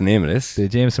 That's the name of this. The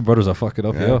Jameson brothers are fucking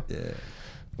up, Yeah. yo.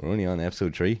 We're only on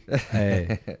episode 3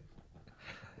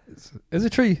 Is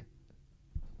it 3?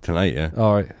 tonight, yeah.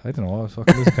 All right, I don't know. I was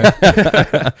fucking losing count.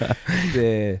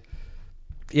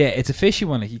 Yeah, it's a fishy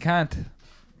one. Like you can't.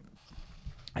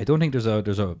 I don't think there's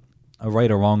a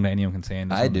right or wrong that anyone can say in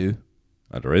this I one. do.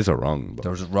 There is a wrong, but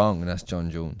There's a wrong, and that's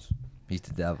Jon Jones. He's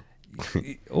the devil.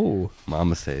 Oh,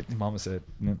 Mama said Mama said.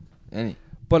 No. Any.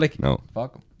 But like, no.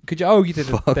 Fuck him. could you argue that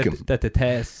Fuck him. that the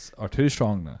tests are too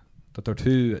strong now? That they're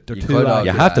too You too could large?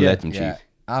 You argue have to that. let them Yeah, cheat.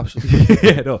 absolutely.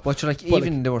 Yeah, no. But you're like, But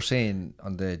even they were saying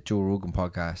on the Joe Rogan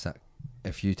podcast that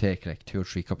if you take like 2 or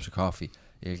 3 cups of coffee,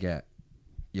 you'll get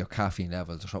your caffeine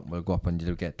levels or something will go up and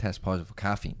you'll get test positive for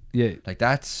caffeine. Yeah, Like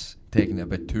that's taking it a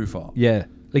bit too far. yeah.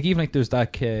 Like even like there's that I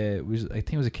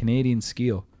think it was a Canadian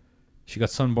skier. She got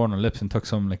sunburn on her lips and took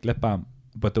some like lip balm,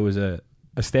 but there was a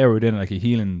steroid in it, like a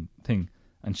healing thing,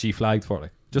 and she flagged for it,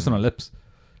 like just on her lips.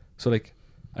 So like,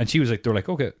 and she was like, they're like,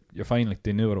 okay, you're fine. Like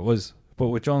they knew what it was, but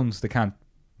with Jones they can't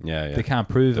Yeah. they can't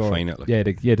prove or Define it, like.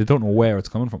 they don't know where it's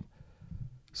coming from.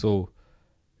 So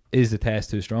is the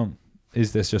test too strong?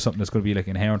 Is this just something that's going to be like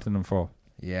inherent in them for?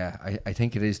 Yeah, I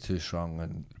think it is too strong,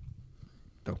 and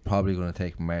they're probably going to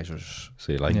take measures.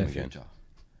 So you like Yeah. him again.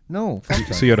 No,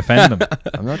 fuck So you're defending them.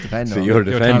 I'm not defending So them. you're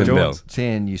Jon defending Bill. Jones.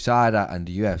 saying USADA and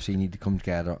the UFC need to come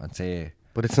together and say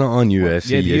But it's not on UFC.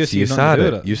 yeah, the It's UFC have nothing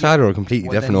to do with USADA. it. USADA are a completely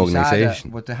well, different then USADA,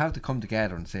 organisation. but they have to come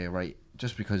together and say, right,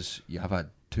 just because you have had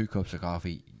 2 cups of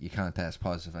coffee, you can't test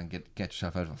positive and get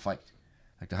yourself out of a fight.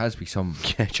 Like there has to be some.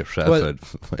 Get yourself Well, out.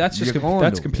 That's just You're going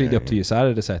that's though. completely Yeah, up to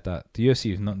USADA to set that. The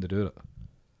UFC has nothing to do with it.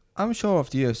 I'm sure if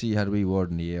the UFC had a wee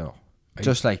word in the air, I-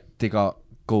 just like they got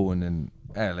going in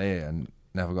LA and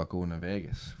never got going in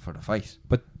Vegas for the fight.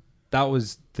 But that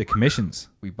was the commissions.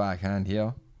 We backhand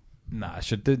here. Nah,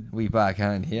 should did. We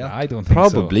backhand here. I don't think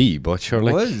Probably, but sure,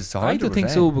 like. was. I don't think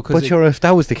 100%. so because But sure, if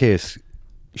that was the case,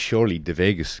 surely the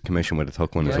Vegas Commission would have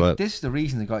took one Yeah, as well. this is the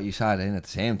reason they got USADA in at the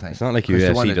same time. It's not like 'Cause they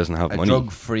UFC wanted doesn't have a money.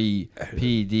 drug-free,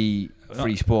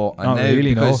 PD-free sport, and not now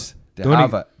really, no. because they The only-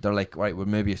 have it, they're like, right, well,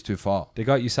 maybe it's too far. they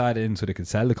got USADA in so they could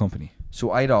sell the company.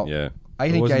 So I don't. Yeah. I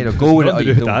It think you wasn't- either it go was with it nothing or to do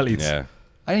you with the don't. athletes. Yeah.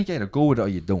 I think you either go with it or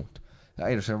you don't. You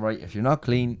either say, right, if you're not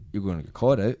clean, you're going to get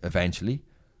caught out eventually.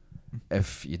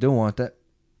 If you don't want it,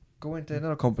 go into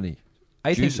another company.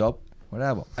 I Juice think up,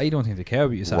 whatever. I don't think they care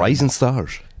about USADA. Rising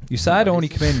stars. USADA only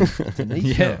come in. niche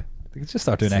yeah, now. they could just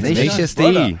start doing It's niche exhibitions.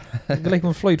 now. HSD. Like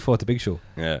when Floyd fought the Big Show.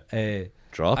 Yeah. I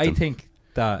Drop them. think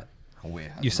that Oh, wait,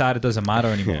 USADA doesn't matter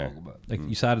anymore. Yeah. Like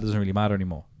USADA doesn't really matter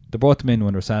anymore. They brought them in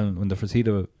when they're selling when the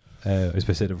Fertitta, I was supposed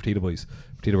to say the Fertitta boys,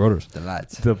 Fertitta brothers. the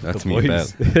lads. That's me,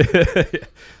 boys.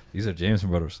 These are Jameson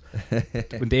brothers.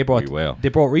 When they brought We will. they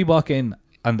brought Reebok in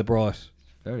and they brought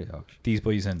Very harsh. these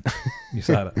boys in.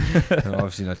 USADA. They're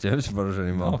obviously not James Brothers Oh,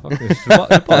 anymore. fuck this.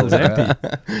 The bottle's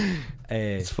empty.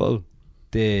 It's full.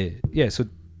 So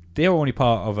they were only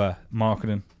part of a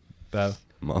marketing bell.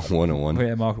 101.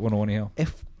 Yeah, market 101 here.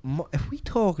 If we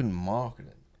talking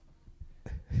marketing,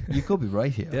 you could be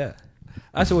right here. Yeah,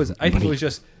 that's what it was. I think it was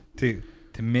just to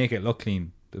make it look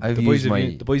clean. I've The boys used have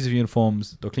my- the boys have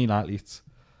uniforms. They're clean athletes,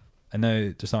 and now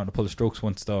they're starting to pull the strokes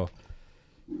once they're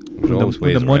There's when always the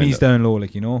ways around money's it. down low,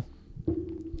 like you know.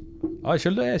 Oh,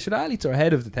 should athletes are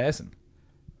ahead of the testing.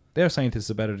 Their scientists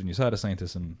are better than USADA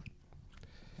scientists, and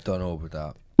Don't know about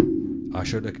that. I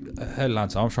should hell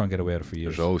Lance Armstrong get away with it for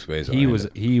years. There's always ways He around was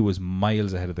it. he was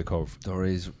miles ahead of the curve. There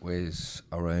is ways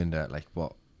around that, like,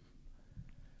 but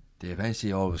they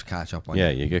eventually always catch up on Yeah,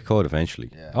 you. you get caught eventually.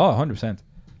 Yeah. Oh, 100%.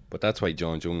 But that's why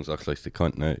Jon Jones looks like the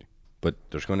cunt now. But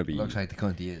there's going to be Looks like the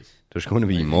cunt he is. there's going to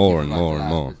be Like, more he and came more back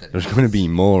and last more. bit that There's he going to is. be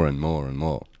more and more and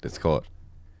more that's caught.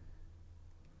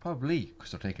 Probably,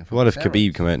 because they're taking What if fucking Khabib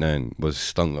steroids. came out now and was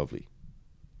stung lovely?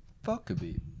 Fuck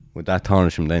Khabib. Would that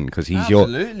tarnish him then? Because he's your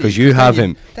Absolutely. because you Then have you-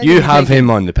 him then you you'd be have thinking- him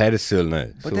on the pedestal now.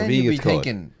 But so then if he you'd be gets caught,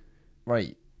 thinking,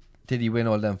 right, did he win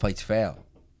all them fights fair?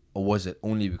 Or was it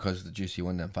only because of the juice he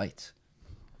won them fights?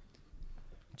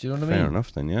 Do you know what I mean? fair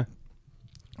enough then, yeah.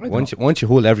 Once you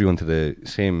hold everyone to the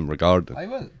same regard, I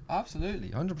will, absolutely,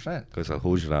 100%. because I'll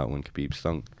hold you that when Khabib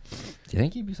stung. Do you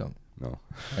think he'd be sung? No.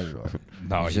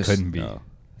 No, He's he just- couldn't be. No.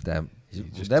 Them,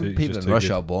 just them too- people just in too Russia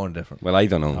good. are born different. Well, I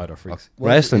don't know. Oh, they're freaks.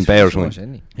 Wrestling he's bears from when- Russia,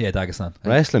 isn't he? Yeah, Dagestan.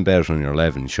 Wrestling bears when you're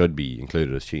 11 should be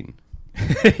included as cheating.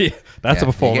 That's Yeah, a you're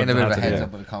performance. getting a bit of a enhancer, heads yeah.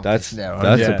 up with the That's competition there.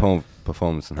 that's Yeah. a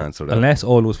performance enhancer. There. Unless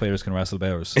all those fighters can wrestle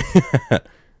bears.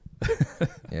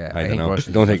 Yeah, I don't think know.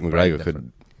 Russians Don't are think just McGregor bred could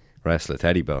different. wrestle a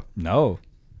teddy bear. No,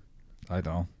 I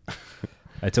don't.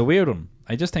 It's a weird one.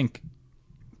 I just think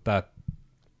that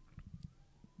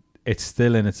it's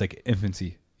still in its like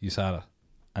infancy, USADA,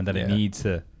 and that it Yeah. needs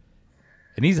to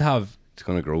have It's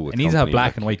going to grow with it needs to have company, black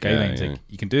like, and white yeah, guidelines. yeah. Like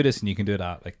you can do this and you can do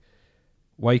that. Like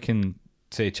why can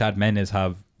say Chad Mendes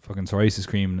have fucking psoriasis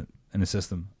cream in the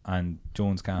system and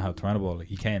Jones can't have Tyranobol? Like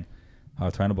he can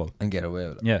have Tyranobol. And get away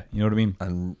with it. Yeah, you know what I mean.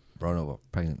 And run over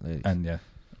pregnant ladies. And yeah,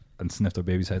 and sniff their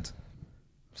baby's heads.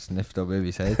 Sniffed our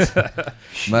baby's heads.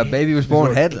 My baby was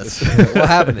born headless. What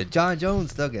happened? To Jon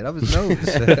Jones took it up his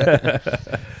nose.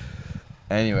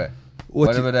 Anyway,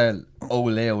 what about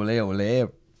Ole?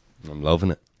 I'm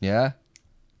loving it. Yeah,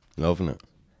 Loving it.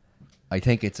 I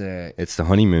think it's a It's the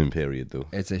honeymoon period, though.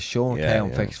 short Yeah, term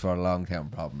yeah. fix for a long term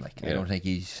problem. Like I Yeah. don't think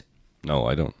he's No,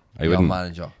 I don't. I your wouldn't.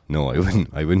 manager. No, I wouldn't.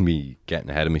 I wouldn't be getting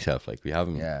ahead of myself. Like we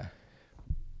haven't. Yeah,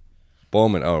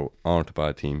 Bournemouth aren't a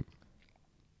bad team.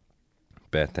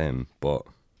 Bet them, but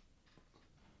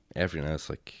everyone else,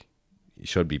 like, you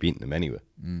should be beating them anyway.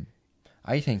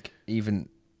 I think even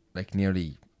like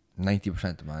nearly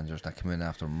 90% of managers that come in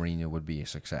after Mourinho would be a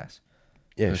success.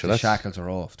 Yeah, Because sure. the That's shackles are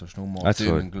off. There's no more That's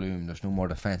doom what- and gloom. There's no more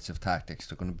defensive tactics.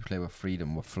 They're going to play with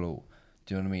freedom, with flow.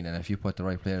 Do you know what I mean? And if you put the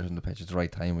right players on the pitch at the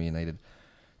right time with United,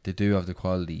 they do have the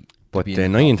quality. to But be the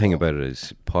in annoying top thing four. about it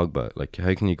is Pogba. Like,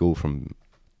 how can you go from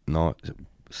not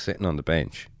sitting on the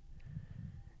bench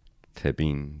to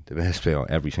being the best player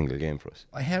every single game for us?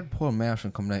 I heard Paul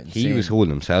Merson coming out and He saying, was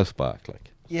holding himself back.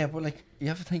 Like, yeah, but like you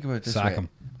have to think about it this Sack way. him.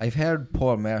 I've heard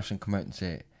Paul Merson come out and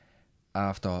say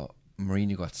after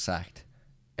Mourinho got sacked,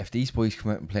 if these boys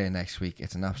come out and play next week,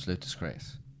 it's an absolute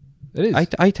disgrace. It is.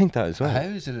 I think that as well. How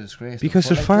is it a disgrace? Because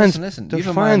though? there's But, fans, Listen, there's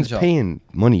you've a fans manager- paying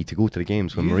money to go to the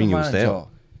games when you've a Mourinho's there. manager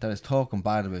that is talking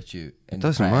bad about you. In It the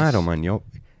doesn't press. matter, man.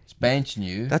 It's benching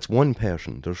you. That's one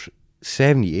person. There's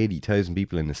 70, 80,000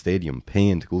 people in the stadium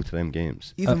paying to go to them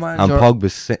games. You've a And manager.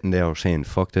 Pogba's sitting there saying,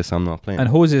 "Fuck this, I'm not playing." and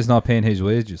Jose is not paying his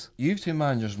wages. You've two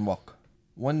managers in work.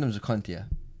 One of them's a cunt to you.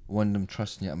 One of them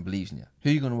trusts you and believes in you. Who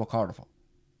are you going to work harder for?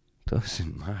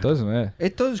 Doesn't matter. Doesn't it?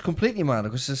 It does completely matter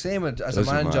because it's the same as a Doesn't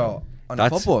manager matter. on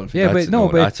That's- a football field. Yeah, but That's- no,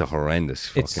 but that's a horrendous.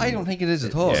 it's- Fucking, I don't think it is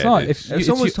at all. Yeah, It's not. it If, If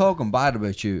someone's talking bad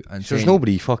about you and There's saying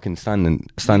nobody fucking standing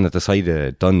at the side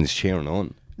of Dunn's cheering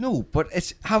on. no, but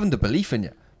it's having the belief in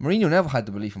you. Mourinho never had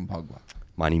the belief in Pogba.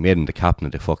 Man, he made him the captain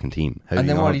of the fucking team. How And do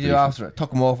then you what not did he do believe him? after it?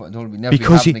 Took him off it and told him he'd never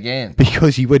Because be he happening again.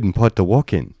 because he wouldn't put the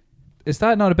work in. is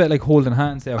that not a bit like holding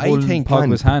hands there? I Holding think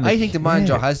Pogba's hand. I think the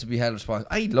manager Yeah. has to be held responsible.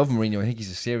 I love Mourinho. I think he's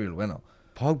a serial winner.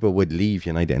 Pogba would leave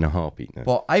United in a heartbeat. Now.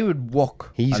 But I would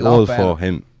walk. He's a lot all better. for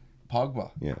him. Pogba.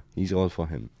 Yeah, he's all for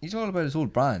him. He's all about his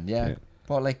old brand, yeah. Yeah.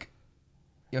 But like,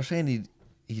 you're saying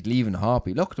he'd leave in a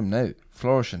heartbeat. Look at him now,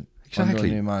 flourishing. Under Exactly.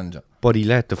 a new manager. But he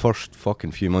let the first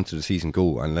fucking few months of the season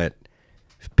go and let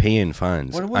paying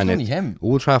fans. Well, it wasn't only him.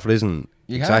 Old Trafford isn't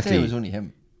You can't exactly. say it was only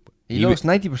him. He He lost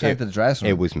wa- 90% of the dressing room.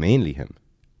 It was mainly him.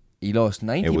 He lost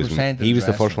 90% It was. of the He was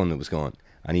the dressing first room. one that was gone,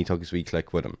 and he took his wee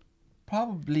click with him.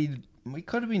 Probably, he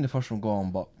could have been the first one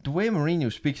gone, but the way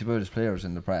Mourinho speaks about his players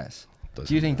in the press, do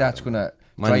Doesn't you think that's going to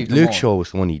Man, drive them Luke on? Shaw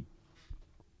was the one he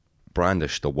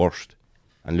brandished the worst,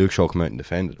 and Luke Shaw came out and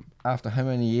defended him. After how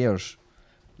many years?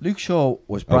 Luke Shaw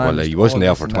was Oh, well, brandished. he wasn't all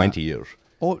there this for and 20 that. years.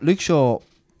 Oh, Luke Shaw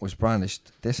was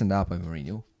brandished this and that by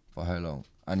Mourinho for how long?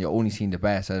 And you only seen the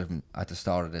best out of him at the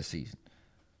start of this season.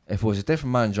 If it was a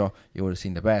different manager, you would have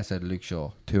seen the best out of Luke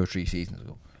Shaw 2 or 3 seasons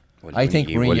ago. Well, I think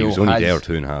he Mourinho was only has, there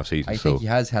 2.5 seasons. I so think he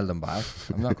has held them back.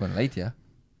 I'm not going to lie to you.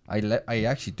 I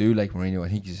actually do like Mourinho. I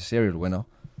think he's a serial winner,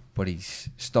 but he's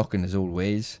stuck in his old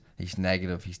ways. He's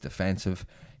negative. He's defensive.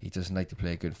 He doesn't like to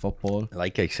play good football.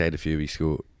 like I said a few weeks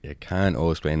ago, you can't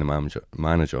always blame the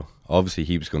manager. Obviously,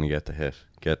 he was going to get the hit,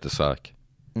 get the sack,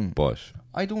 but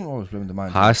I don't always blame the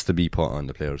manager. has to be put on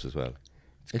the players as well.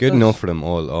 It's It good does. enough for them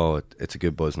all. Oh, it's a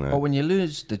good buzz now. But when you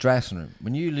lose the dressing room,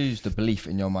 when you lose the belief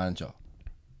in your manager,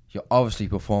 your obviously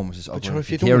performances are But going sure, to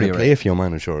if you don't want to deteriorate. play for your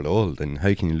manager at all, then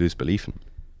how can you lose belief in him?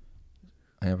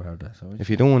 I never heard that. So If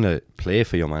you don't want to play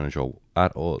for your manager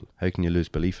at all, how can you lose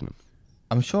belief in him?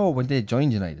 I'm sure when they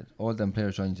joined United, all them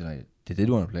players joined United, they did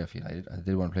want to play for United and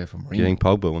they did want to play for Do you Mourinho. think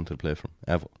Pogba wanted to play for him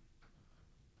ever?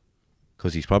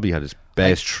 Because he's probably had his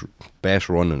best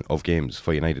run of games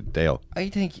for United there. I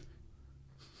think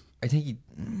the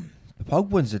Pogba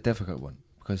one's a difficult one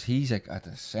because he's like at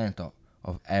the centre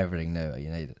of everything now at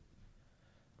United,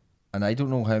 and I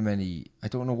don't know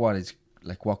what is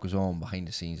like what goes on behind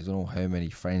the scenes. I don't know how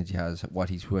many friends he has, what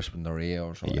he's whispering in their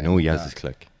ears. You know he has his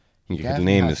clique. You could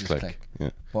name his clique. Yeah.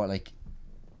 But like,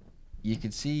 you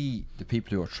could see the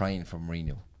people who were trying for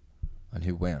Mourinho and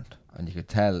who weren't, and you could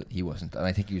tell he wasn't. And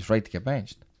I think he was right to get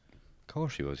benched. Of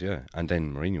course he was, yeah. And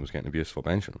then Mourinho was getting abuse for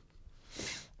benching him.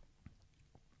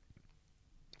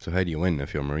 So how do you win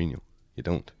if you're Mourinho? You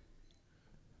don't.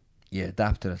 You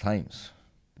adapt to the times.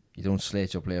 You don't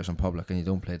slate your players in public, and you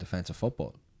don't play defensive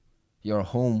football. You're at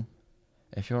home.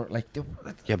 If you're like,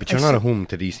 yeah, but you're not at home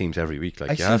to these teams every week.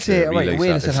 Like, I you have say, to right, realise away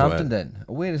to that as Southampton well. then.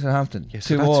 Away to Southampton. Yeah,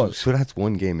 2 walls. So that's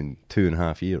one game in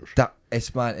 2.5 years. That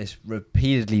it's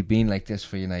repeatedly been like this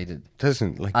for United.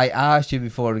 Doesn't like I asked you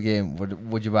before the game,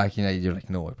 would you back United? You're like,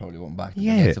 no, I probably wouldn't back them.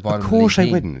 yeah, Against the bottom of course of I the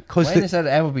league wouldn't. Because when has it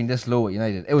ever been this low at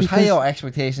United? It was higher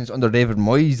expectations under David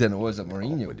Moyes than it was at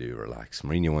Mourinho. would you relax?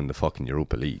 Mourinho won the fucking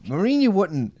Europa League. Mourinho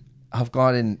wouldn't have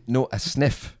got in a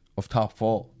sniff of top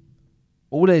 4.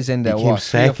 Ole's in there. He came what,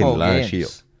 3 or second 4 last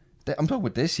games. year. I'm talking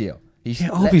about this year. Yeah,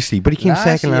 obviously, but he came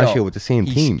second last year with the same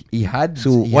team. He had.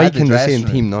 So he why had can the same dressing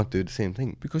room team not do the same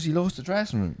thing? Because he lost the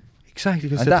dressing room, Exactly,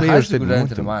 because and the that players has to go didn't down want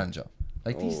to the them. manager.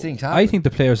 Like these things happen. I think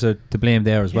the players are to blame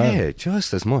there as well. Yeah,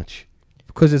 just as much.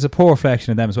 Because it's a poor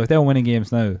reflection of them. So if they're winning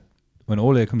games now, when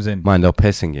Ole comes in, Man, they're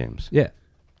pissing games. yeah,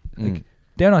 like,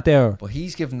 they're not there. But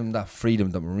he's giving them that freedom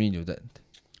that Mourinho didn't.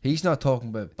 He's not talking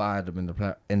about bad them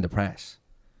in the press.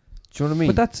 Do you know what I mean?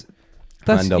 But that's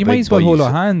And they're you might big as well hold boys.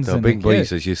 our hands. They're and big like,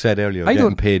 boys, as you said earlier. I Getting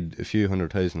don't- paid a few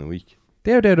 $100,000 a week.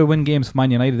 they're there to win games for Man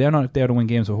United. They're not there to win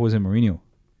games for Jose Mourinho.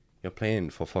 You're playing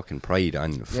for fucking pride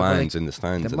and but, fans like, in the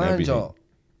stands the and everything. manager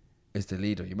is the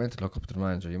leader. You're meant to look up to the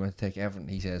manager. You're meant to take everything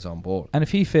he says on board. And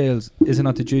if he fails, is it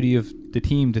not the duty of the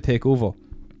team to take over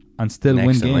and still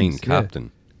Next win in line, games?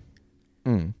 captain,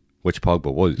 Mm. which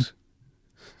Pogba was.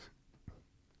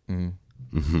 Mm.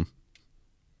 Mm-hmm.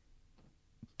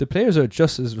 The players are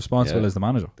just as responsible Yeah. as the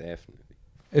manager. Definitely.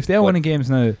 If they're But- winning games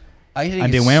now I think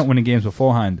and they it's- weren't winning games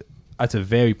beforehand, that's a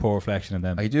very poor reflection of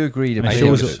them. I do agree. The and it I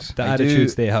shows think it us is. the I do-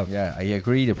 attitudes they have. Yeah, I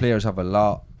agree. The players have a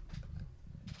lot.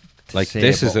 to Like, say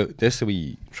this is about- a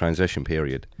wee transition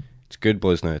period. It's good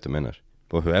buzz now at the minute.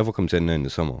 But whoever comes in now in the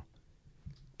summer,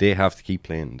 they have to keep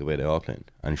playing the way they are playing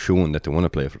and showing that they want to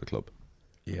play for the club.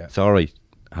 Yeah. It's alright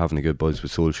having a good buzz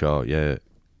with Solskjaer. Yeah,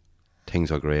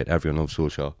 things are great. Everyone loves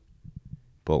Solskjaer.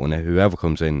 But when whoever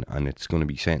comes in and it's going to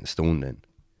be set in stone, then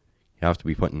you have to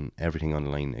be putting everything on the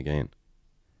line again.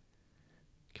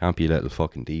 Can't be a little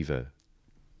fucking diva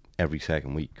every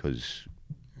second week because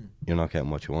you're not getting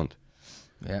what you want.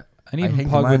 Yeah. And I even think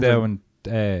the Pogba there manager-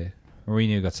 when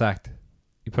Mourinho got sacked,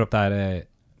 he put up that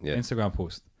Yeah, Instagram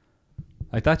post.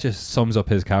 Like, that just sums up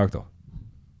his character.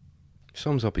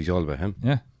 sums up. He's all about him.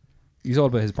 Yeah. He's all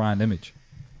about his brand image.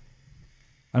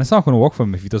 And it's not going to work for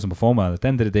him if he doesn't perform well. At the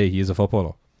end of the day, he is a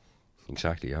footballer.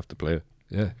 Exactly, you have to play.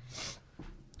 Yeah.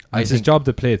 I It's his think- job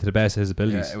to play to the best of his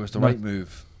abilities. Yeah, it was the Not- right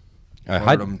move I for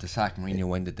had them to sack Mourinho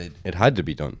when they did, it had to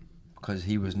be done. because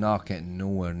he was not getting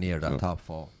nowhere near that No. top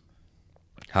 4.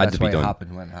 Had That's to be why it done.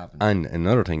 happened when it happened. And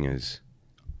another thing is,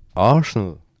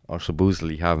 Arsenal are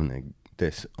supposedly having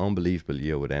this unbelievable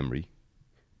year with Emery.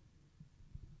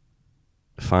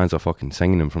 The fans are fucking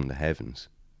singing him from the heavens,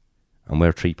 and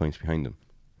we're 3 points behind them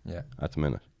Yeah. at the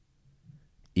minute.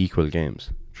 Equal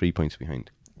games, 3 points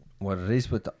behind. What it is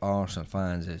with the Arsenal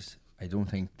fans is I don't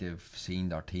think they've seen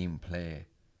their team play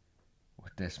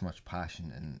with this much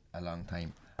passion in a long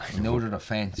time. I know their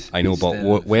defence. I know, is but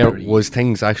still where very- was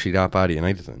things actually that bad at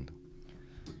United then?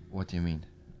 What do you mean?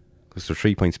 Because they're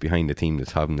 3 points behind the team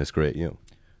that's having this great year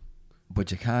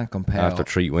But you can't compare. after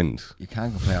 3 wins. You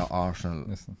can't compare Arsenal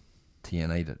Listen. to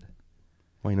United,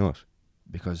 Why not?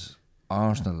 because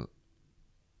Arsenal,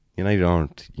 United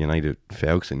aren't United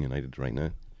Ferguson United right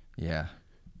now. yeah,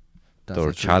 that's They're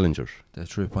the true- challengers. the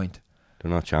true point.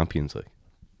 They're not champions. Like,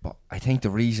 But I think the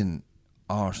reason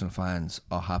Arsenal fans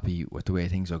are happy with the way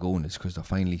things are going is because they're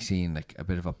finally seeing like a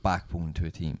bit of a backbone to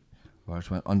a team.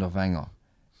 Whereas when under Wenger,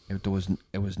 it was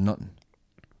nothing.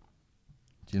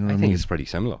 Do you know what I I think mean? it's pretty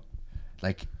similar.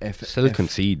 Like if They still if,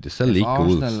 concede. They still if leak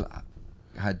goals. Arsenal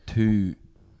had 2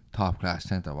 top class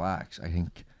centre backs, I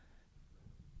think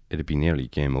It'd be nearly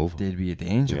game over. they'd be a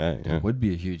danger. Yeah, yeah. It would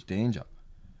be a huge danger.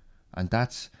 And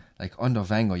that's like under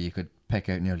Wenger, you could pick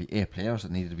out nearly 8 players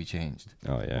that needed to be changed.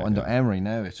 Oh yeah. But under yeah. Emery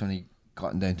now, it's only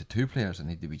gotten down to 2 players that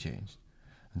need to be changed.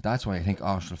 And that's why I think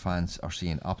Arsenal fans are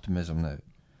seeing optimism now.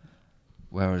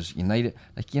 Whereas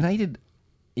United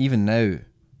even now,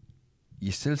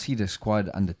 you still see the squad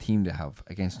and the team they have.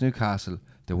 Against Newcastle,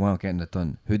 they weren't getting it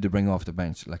done. Who'd they bring off the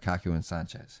bench? Lukaku and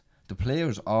Sanchez. The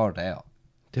players are there.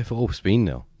 They've up speed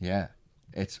now. Yeah.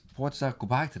 What's that go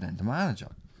back to then? The manager.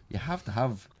 You have to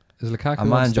have Is Lukaku a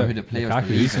manager who the players Lukaku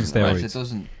believe is on in. Otherwise steroids. It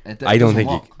doesn't. I don't doesn't think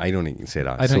work. I don't think you can say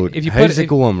that. I So don't- if you how put does it- it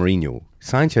go on Mourinho?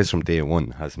 Sanchez from day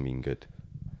one hasn't been good.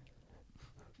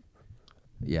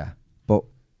 Yeah, but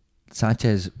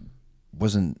Sanchez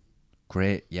wasn't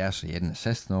great. Yes, he had an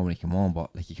assist now when he came on,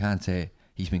 but like you can't say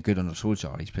he's been good under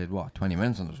Solskjaer. He's played 20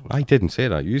 minutes under Solskjaer. I didn't say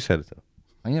that. You said it though.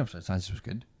 I never said Sanchez was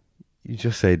good. You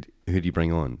just said who did he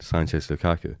bring on? Sanchez,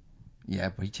 Lukaku. Yeah,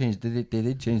 but he changed. They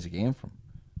did change the game for him.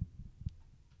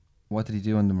 What did he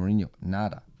do under Mourinho?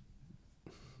 Nada.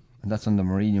 And that's under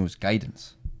Mourinho's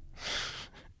guidance.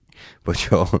 But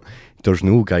there's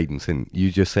no guidance in.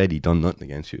 You just said he done nothing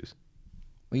against you.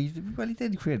 Well, he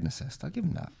did create an assist. I'll give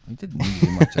him that. He didn't need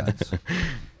too much else.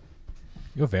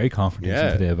 You're very confident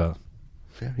Yeah. today about.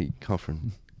 Very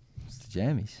confident. It's the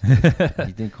jammies.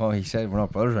 He didn't call. He said we're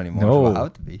not brothers anymore. No. So we're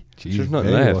out to be. Jeez, There's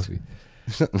nothing very left. waspy.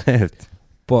 There's nothing left.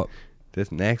 But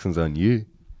This next one's on you.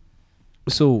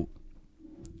 so,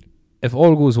 if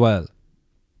all goes well,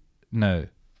 now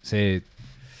say,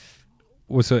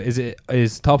 well, so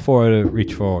is top four out of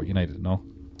reach for United? No,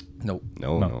 No.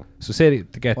 No. So say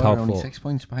to get Well, top they're only four. 6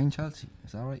 points behind Chelsea.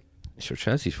 Is that right? Sure,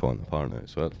 Chelsea's falling apart now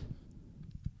as well.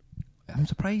 I'm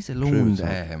surprised they True, loaned so.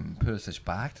 Pulisic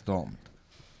back to Dortmund.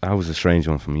 That was a strange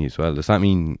one for me as well. Does that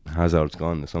mean Hazard's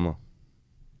gone this summer?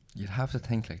 You'd have to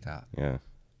think like that, Yeah.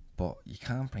 but you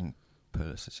can't bring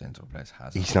Pulisic in to replace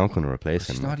Hazard. He's not going to replace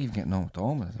He's him. not even getting on with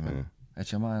Dortmund at the minute.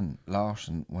 It's your man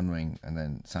Larson one wing and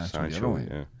then Sancho the other Sancho, wing.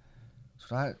 yeah.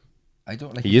 So that I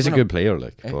don't like. He is a good player,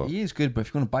 like. But He is good, but if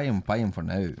you're going to buy him for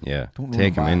now. yeah, Don't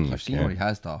take him loan in. back. Like, You've seen yeah. what he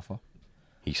has to offer.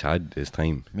 He's had his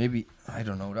time. Maybe I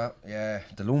don't know that. Yeah,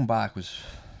 the loan back was.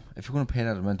 If you're going to pay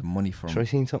that amount of money for him, Sure, I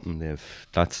seen something.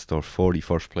 That's their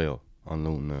 41st player on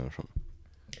loan now or something.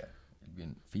 yeah, you'd be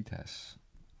in Vitesse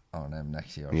on them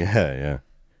next year. Yeah.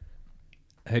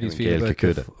 How do you Gael feel about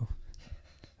Kakuta.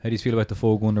 how do you feel about the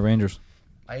four going to Rangers?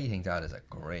 I think that is a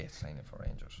great signing for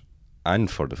Rangers.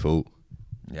 And for the foe.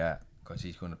 Yeah, because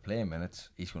he's going to play minutes.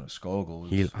 He's going to score goals.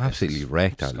 He'll It's absolutely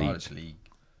wreck that Scottish league.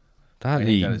 That I think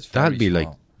league, that is very that'd be like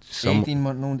small. some.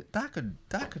 18-month loan.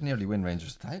 That could nearly win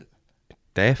Rangers the title.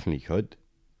 Definitely could.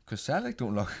 Because Celtic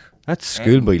don't look. That's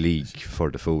schoolboy league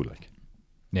for the foe. Like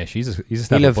Yeah, he's a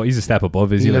step above. He's a step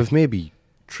above. Is he? he'll Like? have maybe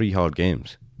 3 hard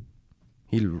games.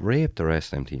 He'll rape the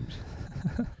rest of them teams.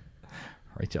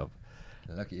 Right job.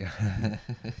 Lucky.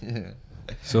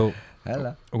 So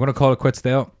Hello. we're going to call it quits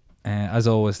there. As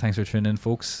always, thanks for tuning in,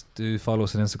 folks. Do follow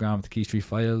us on Instagram at the Key Street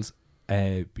Files.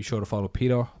 Be sure to follow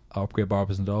Peter, our Upgrade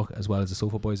Barbers and Dog, as well as the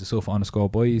Sofa Boys, the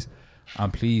Sofa_Boys.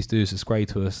 And please do subscribe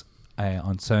to us on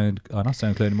not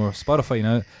SoundCloud anymore, Spotify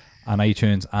now, and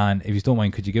iTunes. And if you don't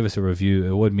mind, could you give us a review?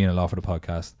 It would mean a lot for the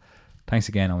podcast. Thanks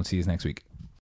again, and we'll see you next week.